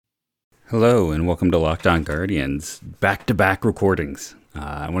Hello and welcome to Locked On Guardians, back-to-back recordings.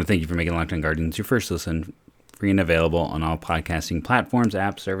 I want to thank you for making Locked On Guardians your first listen, free and available on all podcasting platforms,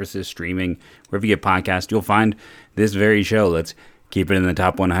 apps, services, streaming, wherever you get podcasts. You'll find this very show. Let's keep it in the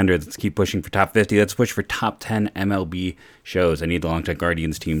top 100. Let's keep pushing for top 50. Let's push for top 10 MLB shows. I need the Locked On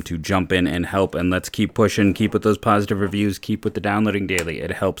Guardians team to jump in and help, and let's keep pushing. Keep with those positive reviews. Keep with the downloading daily.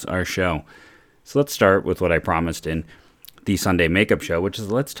 It helps our show. So let's start with what I promised in the Sunday Makeup Show, which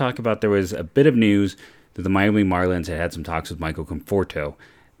is let's talk about there was a bit of news that the Miami Marlins had some talks with Michael Conforto.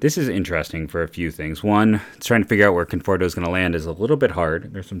 This is interesting for a few things. One, it's trying to figure out where Conforto is going to land is a little bit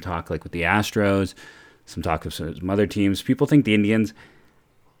hard. There's some talk like with the Astros, some talk of some other teams. People think the Indians,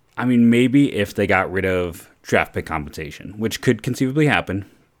 maybe if they got rid of draft pick compensation, which could conceivably happen.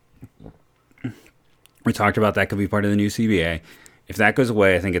 We talked about that could be part of the new CBA. If that goes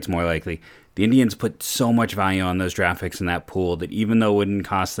away, I think it's more likely. The Indians put so much value on those draft picks in that pool that even though it wouldn't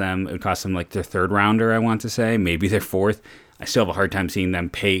cost them, it would cost them like their third rounder, I want to say, maybe their fourth. I still have a hard time seeing them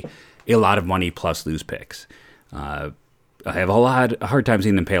pay a lot of money plus lose picks. I have a hard time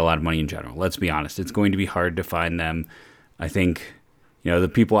seeing them pay a lot of money in general. Let's be honest. It's going to be hard to find them. I think, the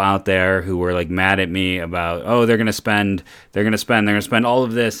people out there who were like mad at me about, they're going to spend all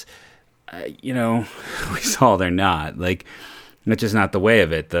of this. We saw they're not. Like, that's just not the way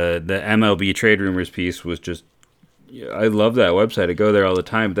of it. The MLB trade rumors piece was just, I love that website. I go there all the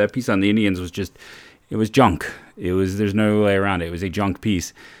time. But that piece on the Indians was just, it was junk. There's no way around it. It was a junk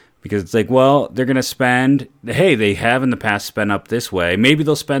piece because it's like, well, they're going to spend, hey, they have in the past spent up this way. Maybe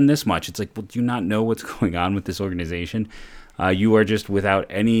they'll spend this much. It's like, well, do you not know what's going on with this organization? You are just without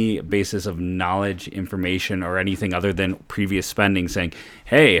any basis of knowledge, information, or anything other than previous spending saying,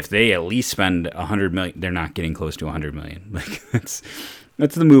 hey, if they at least spend $100 million, they're not getting close to $100 million. Like that's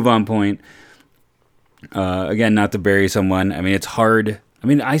the move on point. Again, not to bury someone. It's hard.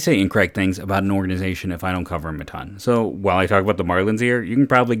 I say incorrect things about an organization if I don't cover them a ton. So while I talk about the Marlins here, you can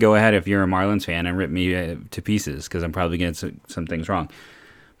probably go ahead if you're a Marlins fan and rip me to pieces because I'm probably getting some things wrong.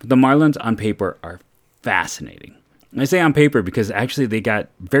 But the Marlins on paper are fascinating. I say on paper because actually they got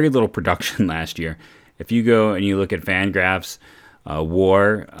very little production last year. If you go and you look at FanGraphs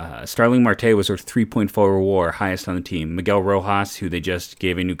WAR, Starling Marte was worth 3.4 WAR, highest on the team. Miguel Rojas, who they just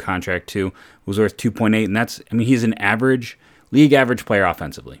gave a new contract to, was worth 2.8, and that's he's an league average player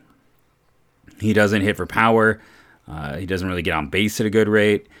offensively. He doesn't hit for power. He doesn't really get on base at a good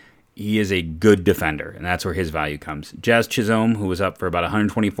rate. He is a good defender, and that's where his value comes. Jazz Chisholm, who was up for about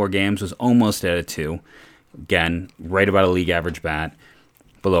 124 games, was almost at a 2. Again, right about a league average bat,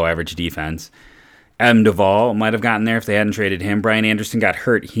 below average defense. Adam Duvall might have gotten there if they hadn't traded him. Brian Anderson got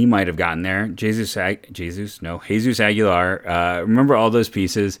hurt. He might have gotten there. Jesus Aguilar. Remember all those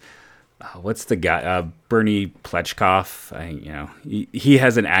pieces. What's the guy? Bernie Plechkov. He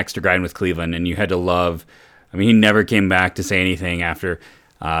has an axe to grind with Cleveland, and you had to love. He never came back to say anything after.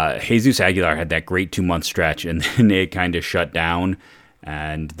 Jesus Aguilar had that great 2-month stretch, and then it kind of shut down.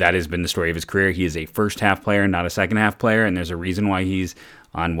 And that has been the story of his career. He is a first-half player, not a second-half player, and there's a reason why he's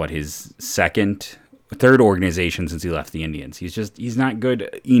on, his third organization since he left the Indians. He's not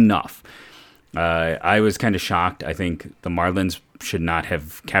good enough. I was kind of shocked. I think the Marlins should not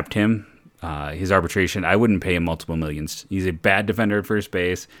have kept him. His arbitration, I wouldn't pay him multiple millions. He's a bad defender at first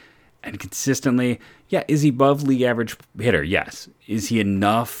base, and consistently, is he above league average hitter? Yes. Is he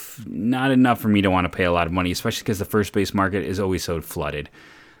enough? Not enough for me to want to pay a lot of money, especially because the first base market is always so flooded.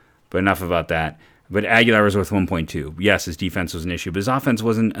 But enough about that. But Aguilar was worth 1.2. Yes, his defense was an issue, but his offense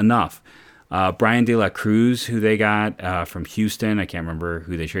wasn't enough. Brian De La Cruz, who they got from Houston, I can't remember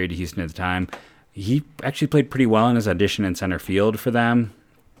who they traded to Houston at the time. He actually played pretty well in his audition in center field for them.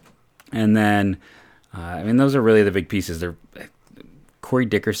 And then, those are really the big pieces. Corey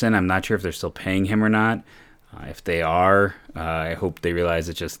Dickerson, I'm not sure if they're still paying him or not. If they are, I hope they realize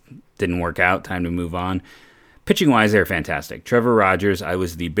it just didn't work out. Time to move on. Pitching-wise, they're fantastic. Trevor Rogers, I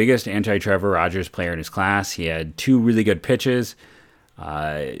was the biggest anti-Trevor Rogers player in his class. He had 2 really good pitches,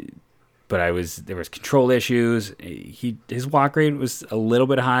 but there was control issues. His walk rate was a little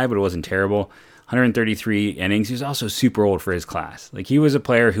bit high, but it wasn't terrible. 133 innings. He was also super old for his class. Like, he was a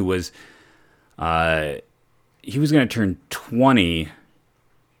player who was going to turn 20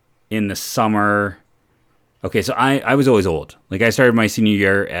 in the summer. Okay, so I was always old. Like, I started my senior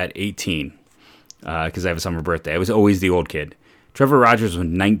year at 18 because I have a summer birthday. I was always the old kid. Trevor Rogers was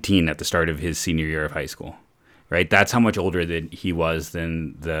 19 at the start of his senior year of high school, right? That's how much older that he was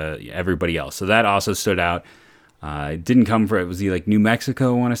than everybody else. So that also stood out. It didn't come from, was he like New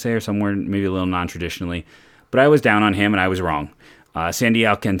Mexico, I want to say, or somewhere maybe a little non-traditionally. But I was down on him, and I was wrong. Sandy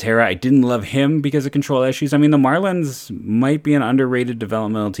Alcantara, I didn't love him because of control issues. The Marlins might be an underrated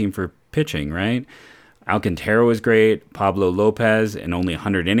developmental team for pitching, right? Alcantara was great. Pablo Lopez in only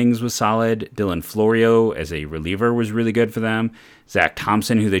 100 innings was solid. Dylan Florio as a reliever was really good for them. Zach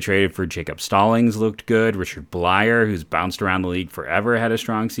Thompson, who they traded for Jacob Stallings, looked good. Richard Blyer, who's bounced around the league forever, had a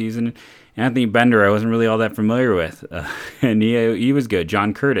strong season. Anthony Bender, I wasn't really all that familiar with, and he was good.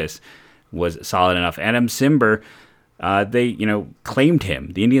 John Curtis was solid enough. Adam Simber, they claimed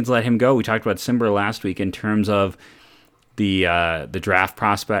him. The Indians let him go. We talked about Simber last week in terms of the draft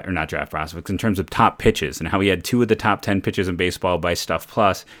prospect, or not draft prospects, in terms of top pitches and how he had 2 of the top 10 pitches in baseball by Stuff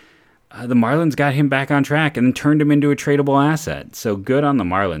Plus. The Marlins got him back on track and then turned him into a tradable asset. So good on the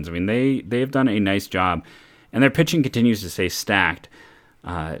Marlins. I mean, they've done a nice job, and their pitching continues to stay stacked.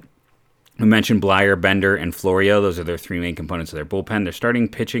 We mentioned Blyer, Bender, and Florio. Those are their 3 main components of their bullpen. They're starting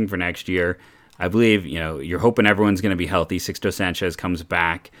pitching for next year. I believe, you're hoping everyone's going to be healthy. Sixto Sanchez comes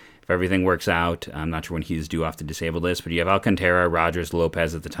back if everything works out. I'm not sure when he's due off the disabled list, but you have Alcantara, Rogers,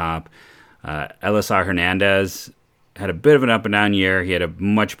 Lopez at the top. Elisar Hernandez had a bit of an up and down year. He had a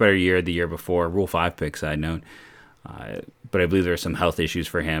much better year the year before. Rule 5 pick, side note. But I believe there are some health issues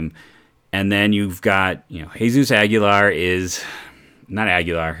for him. And then you've got, Jesus Aguilar is... Not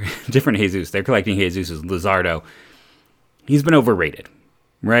Aguilar, different Jesus. They're collecting Jesus as Luzardo. He's been overrated,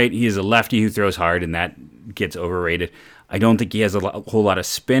 right? He is a lefty who throws hard, and that gets overrated. I don't think he has a whole lot of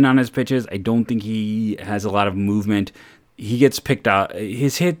spin on his pitches. I don't think he has a lot of movement. He gets picked out. He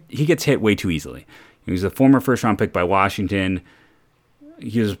gets hit way too easily. He was a former first-round pick by Washington.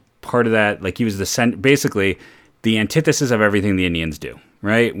 He was part of that. Like, he was basically the antithesis of everything the Indians do,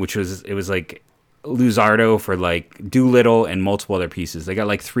 right? It was like Luzardo for like Doolittle and multiple other pieces. They got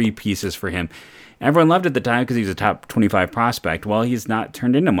like 3 pieces for him. Everyone loved it at the time because he was a top 25 prospect. Well, he's not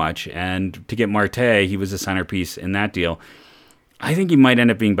turned into much. And to get Marte, he was a centerpiece in that deal. I think he might end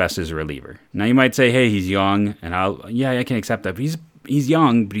up being best as a reliever. Now you might say, hey, he's young, and I can accept that. But he's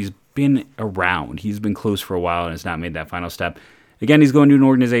young, but he's been around. He's been close for a while and has not made that final step. Again, he's going to an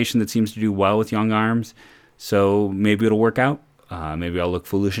organization that seems to do well with young arms. So maybe it'll work out. Maybe I'll look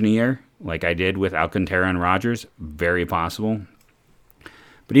foolish in a year, like I did with Alcantara and Rogers. Very possible.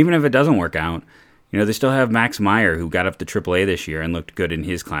 But even if it doesn't work out, they still have Max Meyer, who got up to AAA this year and looked good in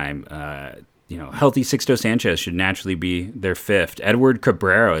his climb. Healthy Sixto Sanchez should naturally be their 5th. Edward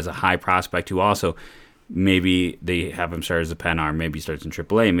Cabrera is a high prospect who also, maybe they have him start as a pen arm, maybe he starts in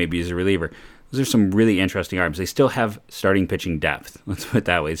AAA, maybe he's a reliever. Those are some really interesting arms. They still have starting pitching depth. Let's put it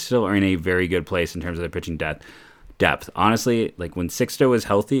that way. They still are in a very good place in terms of their pitching depth. Honestly, like when Sixto is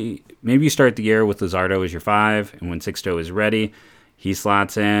healthy, maybe you start the year with Luzardo as your 5, and when Sixto is ready, he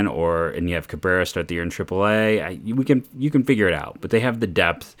slots in, and you have Cabrera start the year in AAA. You can figure it out, but they have the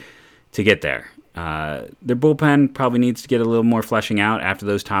depth to get there. Their bullpen probably needs to get a little more fleshing out after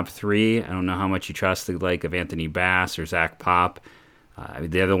those top 3. I don't know how much you trust the like of Anthony Bass or Zach Pop.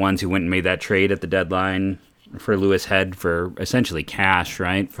 They're the ones who went and made that trade at the deadline for Lewis Head for essentially cash,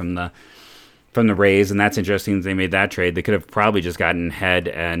 right, from the Rays, and that's interesting that they made that trade. They could have probably just gotten Head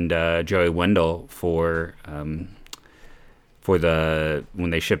and Joey Wendell for when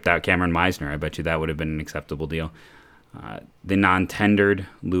they shipped out Cameron Meisner. I bet you that would have been an acceptable deal. They non-tendered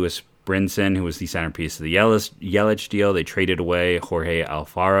Lewis Brinson, who was the centerpiece of the Yelich deal. They traded away Jorge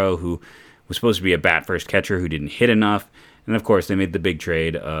Alfaro, who was supposed to be a bat-first catcher who didn't hit enough. And, of course, they made the big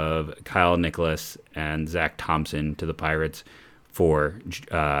trade of Kyle Nicholas and Zach Thompson to the Pirates for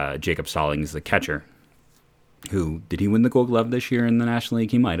Jacob Stallings, the catcher. Did he win the Gold Glove this year in the National League?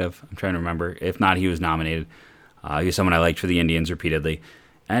 He might have. I'm trying to remember. If not, he was nominated. He was someone I liked for the Indians repeatedly.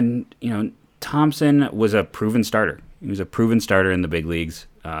 And, Thompson was a proven starter. He was a proven starter in the big leagues.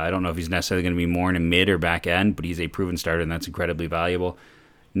 I don't know if he's necessarily going to be more in a mid or back end, but he's a proven starter, and that's incredibly valuable.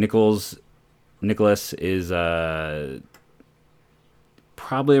 Nicholas is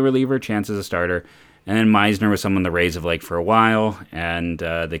probably a reliever, chance as a starter. And then Meisner was someone the Rays have liked for a while, and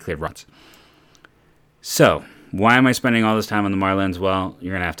they cleared runs. So, why am I spending all this time on the Marlins? Well,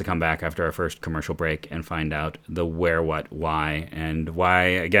 you're going to have to come back after our first commercial break and find out the where, what, why, and why,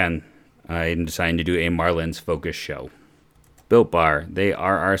 again, I'm deciding to do a Marlins focus show. Built Bar, they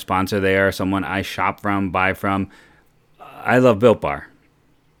are our sponsor. They are someone I shop from, buy from. I love Built Bar.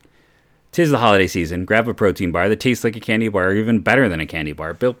 'Tis the holiday season. Grab a protein bar that tastes like a candy bar, or even better than a candy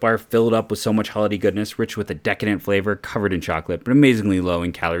bar. Built Bar filled up with so much holiday goodness, rich with a decadent flavor, covered in chocolate, but amazingly low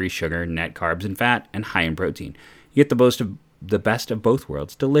in calories, sugar, net carbs, and fat, and high in protein. You get the best of both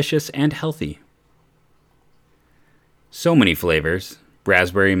worlds, delicious and healthy. So many flavors: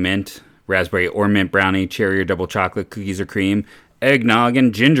 raspberry mint, raspberry or mint brownie, cherry or double chocolate, cookies or cream, eggnog,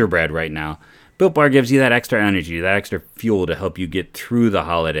 and gingerbread right now. Built Bar gives you that extra energy, that extra fuel to help you get through the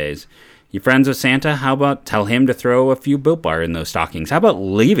holidays. You friends with Santa? How about tell him to throw a few Built Bar in those stockings? How about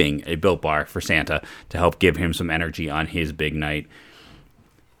leaving a Built Bar for Santa to help give him some energy on his big night?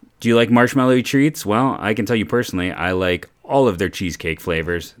 Do you like marshmallow treats? Well, I can tell you personally, I like all of their cheesecake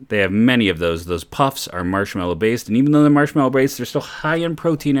flavors. They have many of those. Those puffs are marshmallow based, and even though they're marshmallow based, they're still high in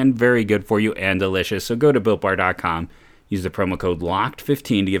protein and very good for you and delicious. So go to BuiltBar.com, use the promo code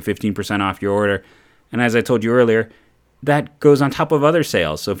LOCKED15 to get 15% off your order. And as I told you earlier, that goes on top of other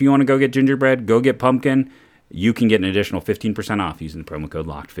sales. So if you want to go get gingerbread, go get pumpkin, you can get an additional 15% off using the promo code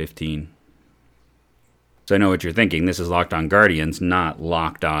LOCKED15. So I know what you're thinking. This is Locked On Guardians, not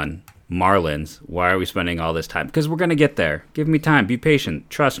Locked On Marlins. Why are we spending all this time? Because we're going to get there. Give me time. Be patient.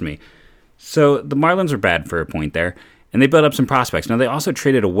 Trust me. So the Marlins are bad for a point there, and they built up some prospects. Now, they also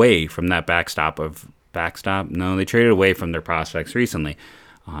traded away from that backstop? No, they traded away from their prospects recently.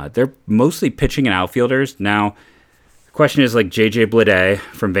 They're mostly pitching and outfielders. Now, the question is like JJ Bleday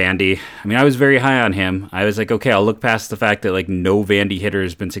from Vandy. I mean, I was very high on him. I was like, okay, I'll look past the fact that like no Vandy hitter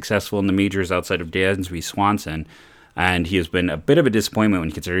has been successful in the majors outside of Dansby Swanson. And he has been a bit of a disappointment when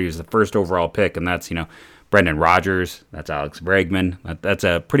you consider he was the first overall pick. And that's, Brendan Rodgers. That's Alex Bregman. That's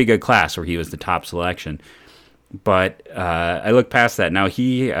a pretty good class where he was the top selection. But I look past that. Now,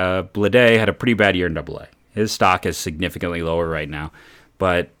 Bleday had a pretty bad year in AA. His stock is significantly lower right now.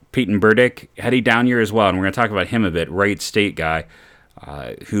 But Peyton Burdick had a down year as well, and we're going to talk about him a bit. Wright State guy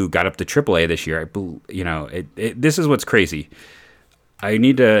who got up to AAA this year. This is what's crazy. I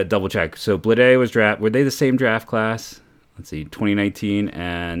need to double check. So Bleday was drafted. Were they the same draft class? Let's see, 2019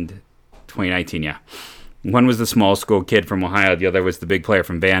 and 2019. Yeah, one was the small school kid from Ohio. The other was the big player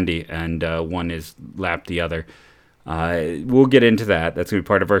from Vandy, and one is lapped the other. We'll get into that. That's going to be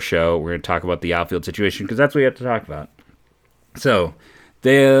part of our show. We're going to talk about the outfield situation because that's what we have to talk about. So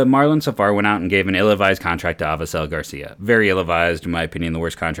the Marlins so far went out and gave an ill-advised contract to Avisail Garcia. Very ill-advised, in my opinion, the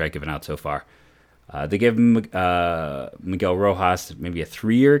worst contract given out so far. They gave Miguel Rojas maybe a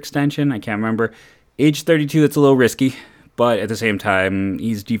 3-year extension. I can't remember. Age 32, that's a little risky. But at the same time,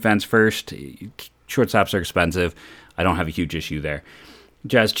 he's defense first. Shortstops are expensive. I don't have a huge issue there.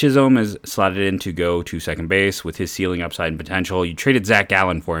 Jazz Chisholm is slotted in to go to second base with his ceiling upside and potential. You traded Zach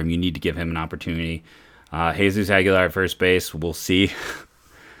Gallen for him. You need to give him an opportunity. Jesus Aguilar at first base, we'll see.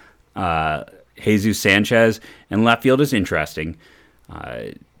 Jesus Sanchez. And left field is interesting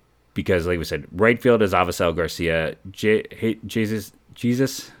because, like we said, right field is Avisail Garcia.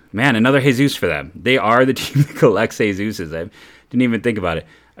 Jesus, man, another Jesus for them. They are the team that collects Jesuses. I didn't even think about it.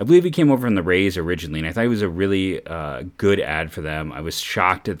 I believe he came over from the Rays originally, and I thought he was a really good ad for them. I was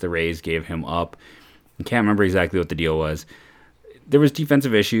shocked that the Rays gave him up. I can't remember exactly what the deal was. There was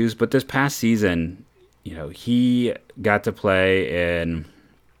defensive issues, but this past season, he got to play in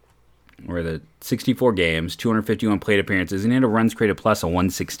the 64 games, 251 plate appearances, and he had a runs created plus of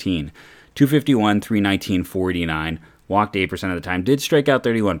 116, 251, 319, 489, walked 8% of the time, did strike out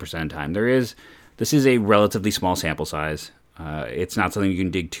 31% of the time. This is a relatively small sample size. It's not something you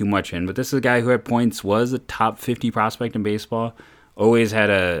can dig too much in, but this is a guy who at points was a top 50 prospect in baseball. Always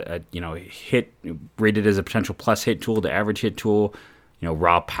had a hit rated as a potential plus hit tool to average hit tool.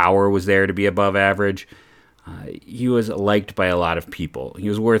 Raw power was there to be above average. He was liked by a lot of people. He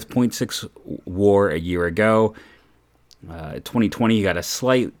was worth 0.6 WAR a year ago. 2020, he got a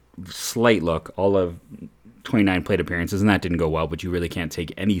slight look, all of 29 plate appearances, and that didn't go well, but you really can't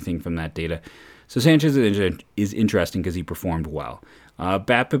take anything from that data. So Sanchez is interesting because he performed well.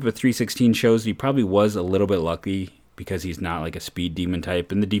 BABIP at 316 shows he probably was a little bit lucky because he's not like a speed demon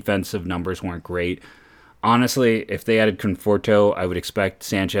type, and the defensive numbers weren't great. Honestly, if they added Conforto, I would expect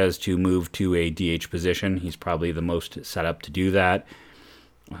Sanchez to move to a DH position. He's probably the most set up to do that.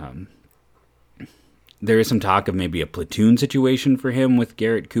 There is some talk of maybe a platoon situation for him with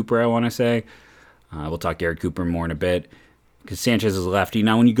Garrett Cooper, I want to say. We'll talk Garrett Cooper more in a bit because Sanchez is a lefty.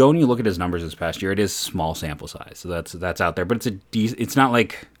 Now, when you go and you look at his numbers this past year, it is small sample size, so that's out there. But it's not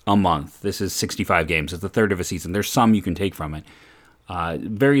like a month. This is 65 games. It's a third of a season. There's some you can take from it.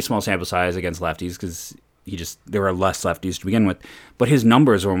 Very small sample size against lefties because there are less lefties to begin with, but his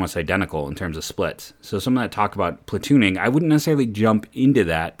numbers are almost identical in terms of splits. So some of that talk about platooning, I wouldn't necessarily jump into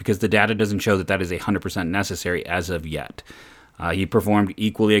that because the data doesn't show that is 100% necessary as of yet. He performed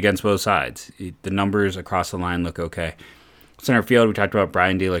equally against both sides. The numbers across the line look okay. Center field, we talked about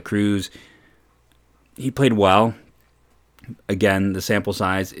Brian De La Cruz. He played well. Again, the sample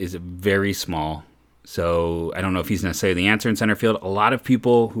size is very small, so I don't know if he's necessarily the answer in center field. A lot of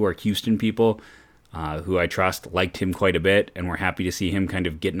people who are Houston people, who I trust, liked him quite a bit, and we're happy to see him kind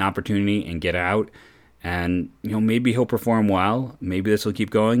of get an opportunity and get out. And, maybe he'll perform well. Maybe this will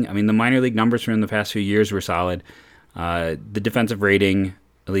keep going. I mean, the minor league numbers for him the past few years were solid. The defensive rating,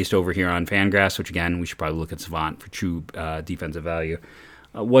 at least over here on Fangraphs, which again, we should probably look at Savant for true defensive value.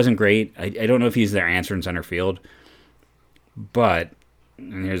 Wasn't great. I don't know if he's their answer in center field, but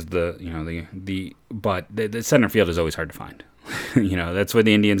and here's the center field is always hard to find. That's why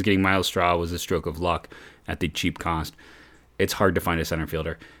the Indians getting Miles Straw was a stroke of luck at the cheap cost. It's hard to find a center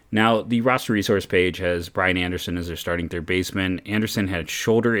fielder. Now, the roster resource page has Brian Anderson as their starting third baseman. Anderson had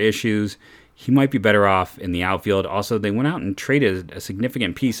shoulder issues. He might be better off in the outfield. Also, they went out and traded a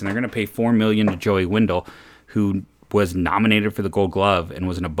significant piece, and they're going to pay $4 million to Joey Wendle, who was nominated for the Gold Glove and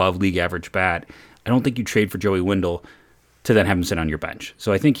was an above-league average bat. I don't think you trade for Joey Wendle to then have him sit on your bench.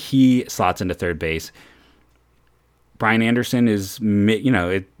 So I think he slots into third base. Brian Anderson is,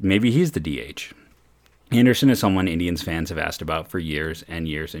 maybe he's the DH. Anderson is someone Indians fans have asked about for years and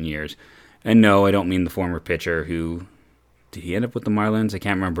years and years. And no, I don't mean the former pitcher who, did he end up with the Marlins? I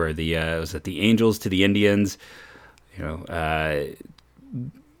can't remember. Was it the Angels to the Indians? I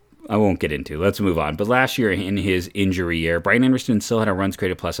won't get into. Let's move on. But last year in his injury year, Brian Anderson still had a runs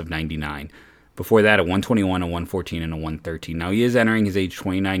created plus of 99. Before that, a 121, a 114, and a 113. Now, he is entering his age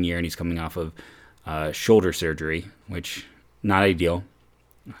 29 year, and he's coming off of shoulder surgery, which not ideal.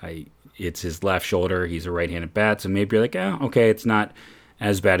 It's his left shoulder. He's a right-handed bat, so maybe you're like, okay, it's not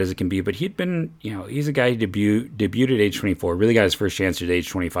as bad as it can be. But he'd been, he's a guy who debuted at age 24, really got his first chance at age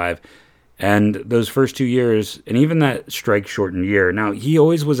 25. And those first 2 years, and even that strike-shortened year, now, he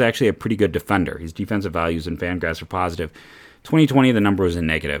always was actually a pretty good defender. His defensive values in Fangraphs are positive. 2020, the number was a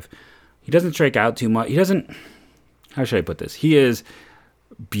negative. He doesn't strike out too much. How should I put this? He is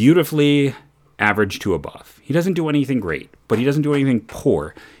beautifully average to above. He doesn't do anything great, but he doesn't do anything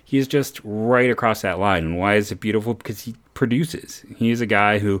poor. He is just right across that line. And why is it beautiful? Because he produces. He's a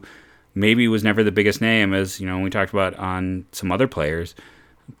guy who maybe was never the biggest name, as we talked about on some other players,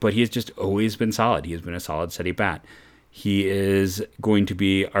 but he has just always been solid. He has been a solid, steady bat. He is going to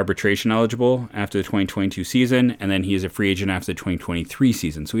be arbitration eligible after the 2022 season, and then he is a free agent after the 2023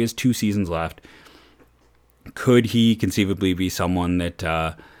 season. So he has 2 seasons left. Could he conceivably be someone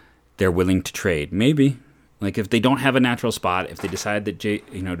that they're willing to trade? Maybe. Like if they don't have a natural spot, if they decide that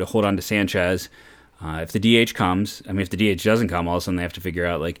to hold on to Sanchez, if the DH comes, if the DH doesn't come, all of a sudden they have to figure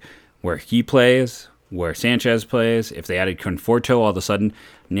out like where he plays, where Sanchez plays. If they added Conforto, all of a sudden,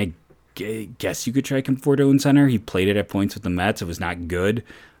 I guess you could try Conforto in center. He played it at points with the Mets. It was not good.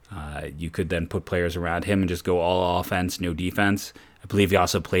 You could then put players around him and just go all offense, no defense. I believe he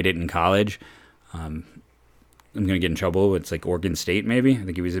also played it in college. I'm going to get in trouble. It's like Oregon State, maybe. I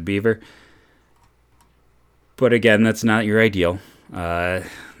think he was a Beaver. But again, that's not your ideal. But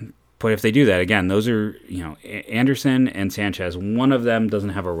if they do that, again, those are, Anderson and Sanchez, one of them doesn't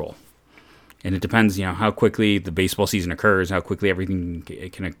have a role. And it depends, how quickly the baseball season occurs, how quickly everything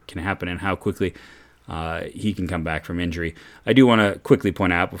can happen, and how quickly he can come back from injury. I do want to quickly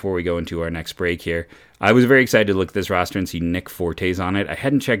point out before we go into our next break here, I was very excited to look at this roster and see Nick Fortes on it. I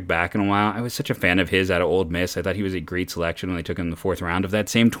hadn't checked back in a while. I was such a fan of his out of Ole Miss. I thought he was a great selection when they took him in the 4th round of that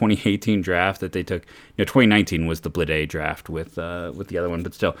same 2018 draft that they took. 2019 was the Blade draft with the other one,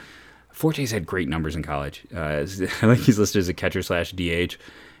 but still, Fortes had great numbers in college. I think he's listed as a catcher/DH.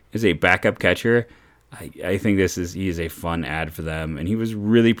 As a backup catcher, I think he is a fun ad for them, and he was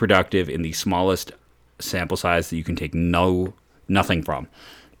really productive in the smallest sample size that you can take nothing from.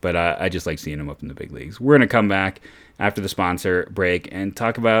 But I just like seeing him up in the big leagues. We're going to come back after the sponsor break and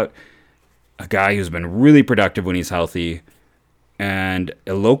talk about a guy who's been really productive when he's healthy and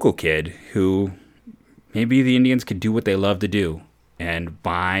a local kid who maybe the Indians could do what they love to do and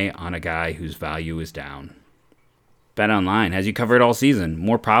buy on a guy whose value is down. BetOnline has you covered all season.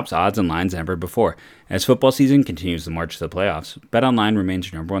 More props, odds, and lines than ever before. As football season continues the march to the playoffs, BetOnline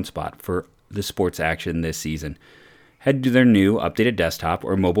remains your number one spot for the sports action this season. Head to their new updated desktop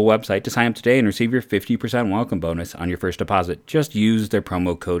or mobile website to sign up today and receive your 50% welcome bonus on your first deposit. Just use their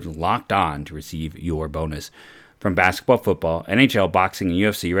promo code LOCKEDON to receive your bonus. From basketball, football, NHL, boxing, and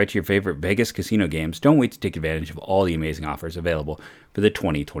UFC, right to your favorite Vegas casino games, don't wait to take advantage of all the amazing offers available for the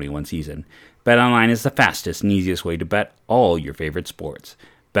 2021 season. BetOnline is the fastest and easiest way to bet all your favorite sports.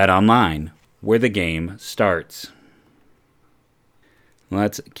 BetOnline, where the game starts.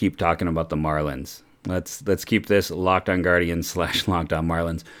 Let's keep talking about the Marlins. Let's keep this Locked On Guardians / Locked On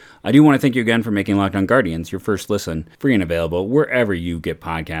Marlins. I do want to thank you again for making Locked On Guardians your first listen, free and available wherever you get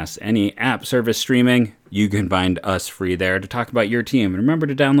podcasts. Any app service streaming, you can find us free there to talk about your team. And remember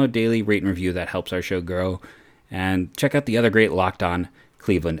to download daily, rate and review. That helps our show grow. And check out the other great Locked On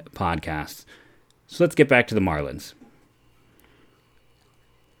Cleveland podcasts. So let's get back to the Marlins.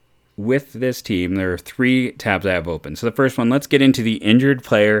 With this team, there are 3 tabs I have open. So the first one, let's get into the injured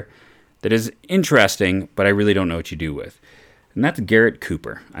player that is interesting, but I really don't know what you do with. and that's Garrett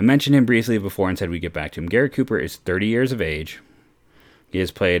Cooper. I mentioned him briefly before and said we'd get back to him. Garrett Cooper is 30 years of age. He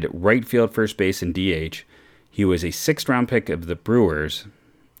has played right field, first base, and DH. He was a 6th-round pick of the Brewers,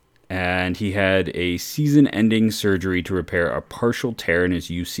 and he had a season-ending surgery to repair a partial tear in his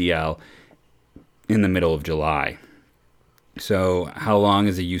UCL in the middle of July. So how long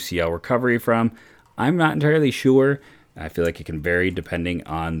is a UCL recovery from? I'm not entirely sure. I feel like it can vary depending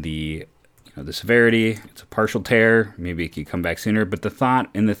on the severity. It's a partial tear. Maybe it could come back sooner. But the thought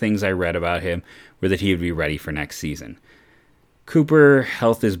and the things I read about him were that he would be ready for next season. Cooper,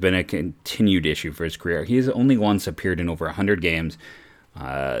 health has been a continued issue for his career. He has only once appeared in over 100 games.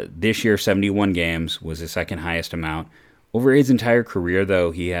 This year, 71 games was his second highest amount. Over his entire career,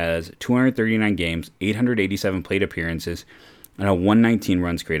 though, he has 239 games, 887 plate appearances, and a 119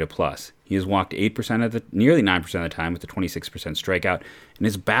 runs created plus. He has walked 8% of nearly 9% of the time with a 26% strikeout, and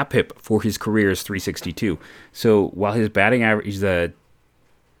his BABIP for his career is 362. So while his batting average, he's a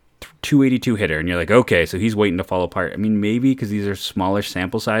 282 hitter, and you're like, okay, so he's waiting to fall apart. I mean, maybe because these are smaller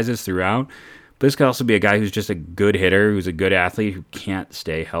sample sizes throughout, but this could also be a guy who's just a good hitter, who's a good athlete, who can't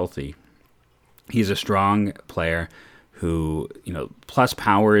stay healthy. He's a strong player who, plus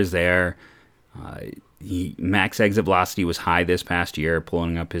power is there. Max exit velocity was high this past year,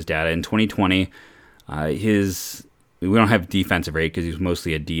 pulling up his data. In 2020, we don't have defensive rate because he was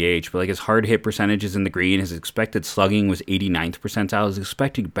mostly a DH, but like his hard hit percentage is in the green. His expected slugging was 89th percentile. His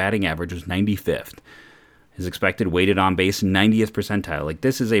expected batting average was 95th. His expected weighted on base, 90th percentile. Like,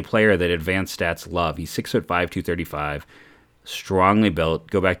 this is a player that advanced stats love. He's 6'5", 235, strongly built.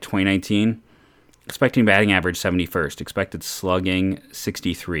 Go back to 2019. Expecting batting average 71st, expected slugging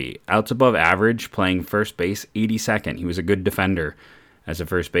 63. Outs above average, playing first base 82nd. He was a good defender as a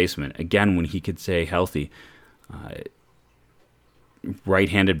first baseman. Again, when he could stay healthy.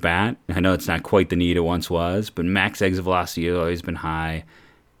 Right-handed bat. I know it's not quite the need it once was, but max exit velocity has always been high.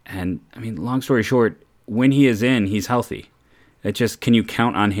 And, I mean, long story short, when he is in, he's healthy. It's just, can you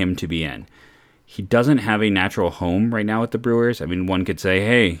count on him to be in? He doesn't have a natural home right now with the Brewers. I mean, one could say,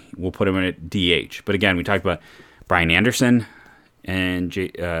 hey, we'll put him in at DH. But again, we talked about Brian Anderson and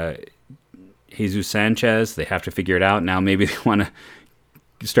Jesus Sanchez. They have to figure it out. Now maybe they want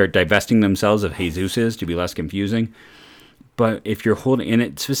to start divesting themselves of Jesus's to be less confusing. But if you're holding in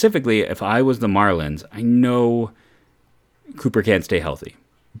it, specifically, if I was the Marlins, I know Cooper can't stay healthy.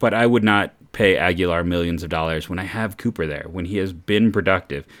 But I would not pay Aguilar millions of dollars when I have Cooper there, when he has been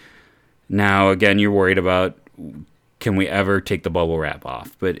productive. Now, again, you're worried about, can we ever take the bubble wrap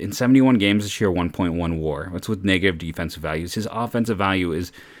off? But in 71 games this year, 1.1 WAR. That's with negative defensive values. His offensive value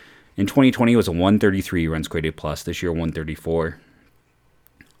is, in 2020, it was a 133 runs created plus. This year, 134.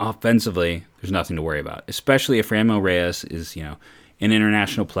 Offensively, there's nothing to worry about, especially if Ramon Reyes is, in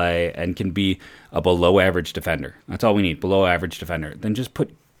international play and can be a below-average defender. That's all we need, below-average defender. Then just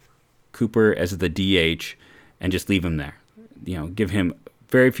put Cooper as the DH and just leave him there. Give him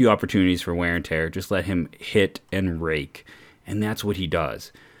very few opportunities for wear and tear. Just let him hit and rake, and that's what he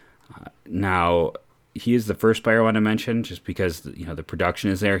does. Now, he is the first player I want to mention just because the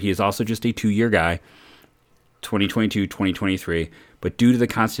production is there. He is also just a 2-year guy, 2022, 2023. But due to the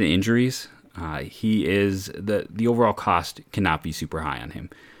constant injuries, he is the overall cost cannot be super high on him.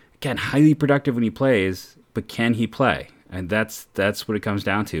 Again, highly productive when he plays, but can he play? And that's what it comes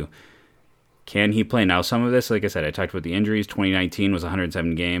down to. Can he play? Now, some of this, like I said, I talked about the injuries. 2019 was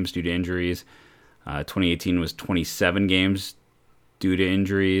 107 games due to injuries. 2018 was 27 games due to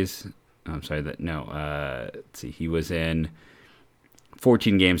injuries. I'm sorry, let's see. He was in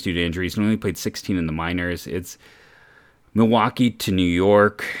 14 games due to injuries and only played 16 in the minors. It's Milwaukee to New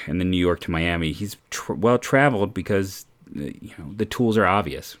York and then New York to Miami. He's well-traveled because the tools are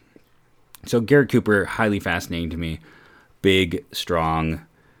obvious. So Garrett Cooper, highly fascinating to me. Big, strong.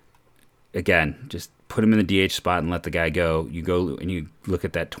 Again, just put him in the DH spot and let the guy go. You go and you look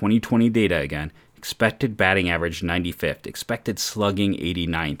at that 2020 data again. Expected batting average 95th. Expected slugging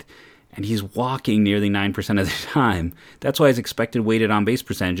 89th. And he's walking nearly 9% of the time. That's why his expected weighted on base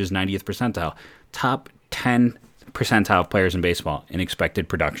percentage is 90th percentile. Top 10 percentile of players in baseball in expected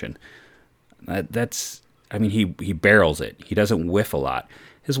production. He barrels it. He doesn't whiff a lot.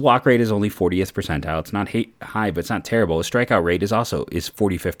 His walk rate is only 40th percentile. It's not high, but it's not terrible. His strikeout rate is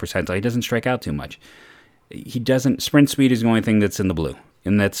 45th percentile. He doesn't strike out too much. Sprint speed is the only thing that's in the blue,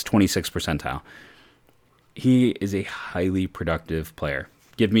 and that's 26th percentile. He is a highly productive player.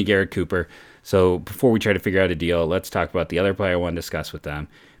 Give me Garrett Cooper. So before we try to figure out a deal, let's talk about the other player I want to discuss with them,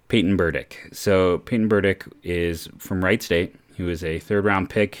 Peyton Burdick. So Peyton Burdick is from Wright State. He was a third-round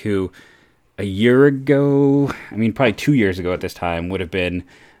pick who a year ago, probably 2 years ago at this time, would have been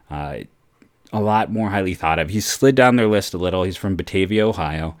a lot more highly thought of. He slid down their list a little. He's from Batavia,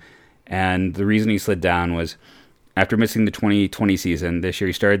 Ohio. And the reason he slid down was after missing the 2020 season, this year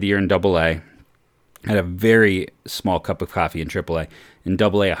he started the year in Double A, had a very small cup of coffee in Triple A. In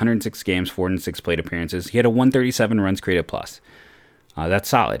Double A, 106 games, 406 plate appearances. He had a 137 runs created plus. That's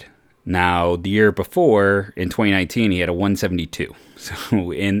solid. Now, the year before, in 2019, he had a 172.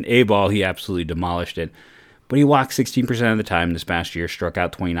 So in A-ball, he absolutely demolished it. But he walked 16% of the time this past year, struck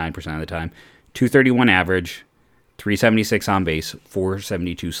out 29% of the time. 231 average, 376 on base,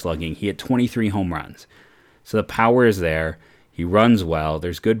 472 slugging. He had 23 home runs. So the power is there. He runs well.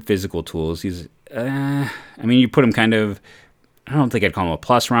 There's good physical tools. He's, you put him kind of, I don't think I'd call him a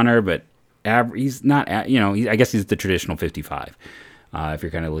plus runner, but he's not, I guess he's the traditional 55, if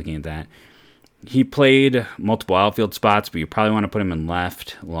you're kind of looking at that. He played multiple outfield spots, but you probably want to put him in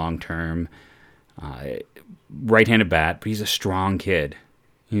left long term. Right-handed bat, but he's a strong kid.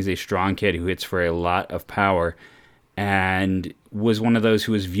 He's a strong kid who hits for a lot of power and was one of those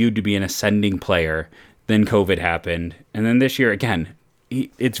who was viewed to be an ascending player. Then COVID happened. And then this year, again,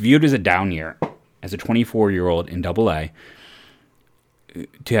 it's viewed as a down year as a 24-year-old in Double A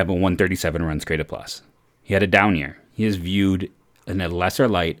to have a 137 runs created plus. He had a down year. He is viewed in a lesser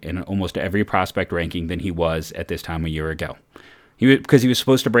light in almost every prospect ranking than he was at this time a year ago. Because he was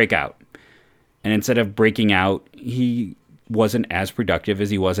supposed to break out. And instead of breaking out, he wasn't as productive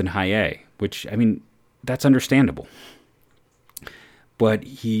as he was in high A, which, that's understandable. But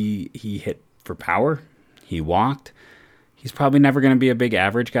he hit for power. He walked. He's probably never going to be a big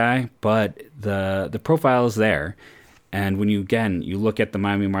average guy, but the profile is there. And when you look at the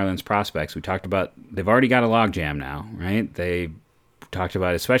Miami Marlins prospects, we talked about, they've already got a logjam now, right? They talked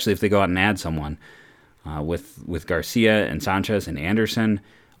about, especially if they go out and add someone, with Garcia and Sanchez and Anderson,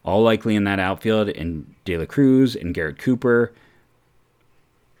 all likely in that outfield, and De La Cruz and Garrett Cooper.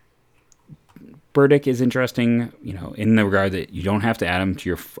 Burdick is interesting, in the regard that you don't have to add him to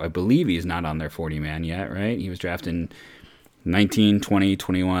your, I believe he's not on their 40-man yet, right? He was drafted in 19, 20,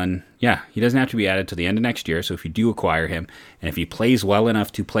 21. Yeah, he doesn't have to be added to the end of next year, so if you do acquire him, and if he plays well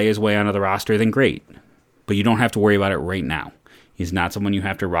enough to play his way onto the roster, then great. But you don't have to worry about it right now. He's not someone you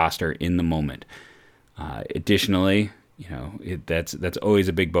have to roster in the moment. Additionally, that's always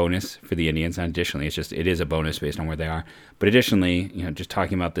a big bonus for the Indians. Not additionally, it is a bonus based on where they are. But additionally, just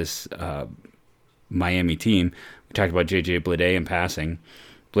talking about this Miami team, we talked about J.J. Bleday in passing.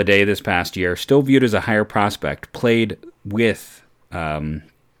 Bleday this past year, still viewed as a higher prospect, played with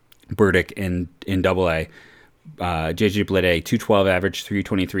Burdick in Double A. J.J. Bleday, 212 average,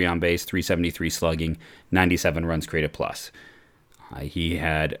 323 on base, 373 slugging, 97 runs created plus. He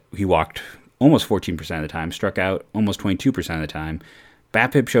walked almost 14% of the time, struck out almost 22% of the time.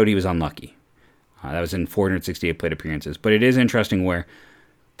 BABIP showed he was unlucky. That was in 468 plate appearances. But it is interesting where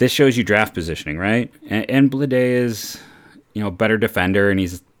this shows you draft positioning, right? And Bleday is, a better defender, and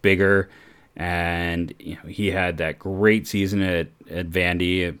he's bigger. And he had that great season at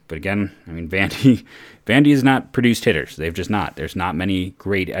Vandy. But again, Vandy has not produced hitters. They've just not. There's not many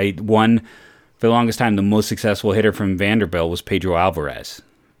great. For the longest time, the most successful hitter from Vanderbilt was Pedro Alvarez.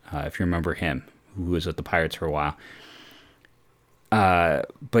 If you remember him, who was with the Pirates for a while.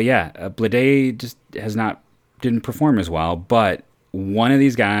 But yeah, Bleday just didn't perform as well. But one of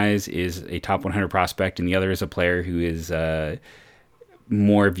these guys is a top 100 prospect, and the other is a player who is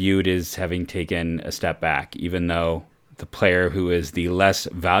more viewed as having taken a step back, even though the player who is the less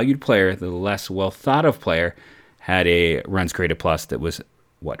valued player, the less well thought of player, had a runs created plus that was,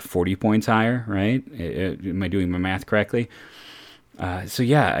 40 points higher, right? Am I doing my math correctly? What do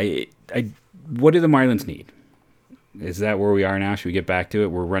the Marlins need? Is that where we are now? Should we get back to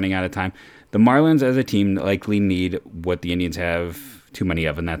it? We're running out of time. The Marlins as a team likely need what the Indians have too many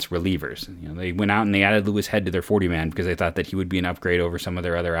of, and that's relievers. They went out and they added Louis Head to their 40-man because they thought that he would be an upgrade over some of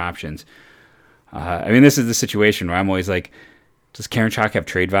their other options. This is the situation where I'm always like, does Karinchak have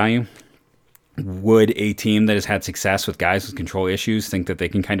trade value? Would a team that has had success with guys with control issues think that they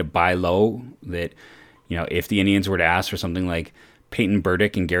can kind of buy low? That, if the Indians were to ask for something like Peyton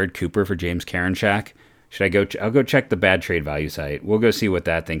Burdick and Garrett Cooper for James Karinchak, should I go? I'll go check the bad trade value site. We'll go see what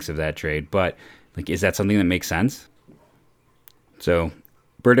that thinks of that trade. But is that something that makes sense? So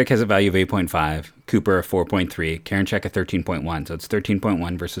Burdick has a value of 8.5, Cooper a 4.3, Karinchak a 13.1. So it's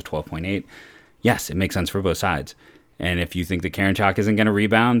 13.1 versus 12.8. Yes, it makes sense for both sides. And if you think that Karinchak isn't going to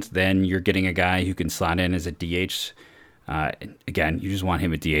rebound, then you're getting a guy who can slot in as a DH. Again, you just want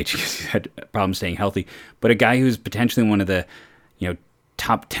him at DH because he's had problems staying healthy. But a guy who's potentially one of the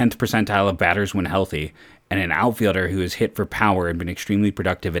top 10th percentile of batters when healthy, and an outfielder who has hit for power and been extremely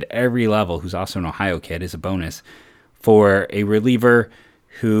productive at every level, who's also an Ohio kid, is a bonus. For a reliever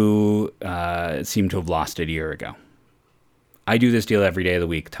who seem to have lost it a year ago. I do this deal every day of the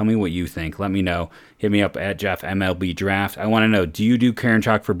week. Tell me what you think. Let me know. Hit me up at Jeff MLB Draft. I want to know, do you do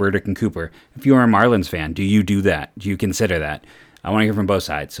Karinchak for Burdick and Cooper? If you are a Marlins fan, do you do that? Do you consider that? I want to hear from both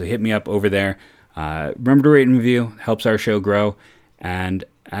sides. So hit me up over there. Remember to rate and review. Helps our show grow. And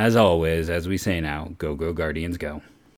as always, as we say now, go, go, Guardians, go.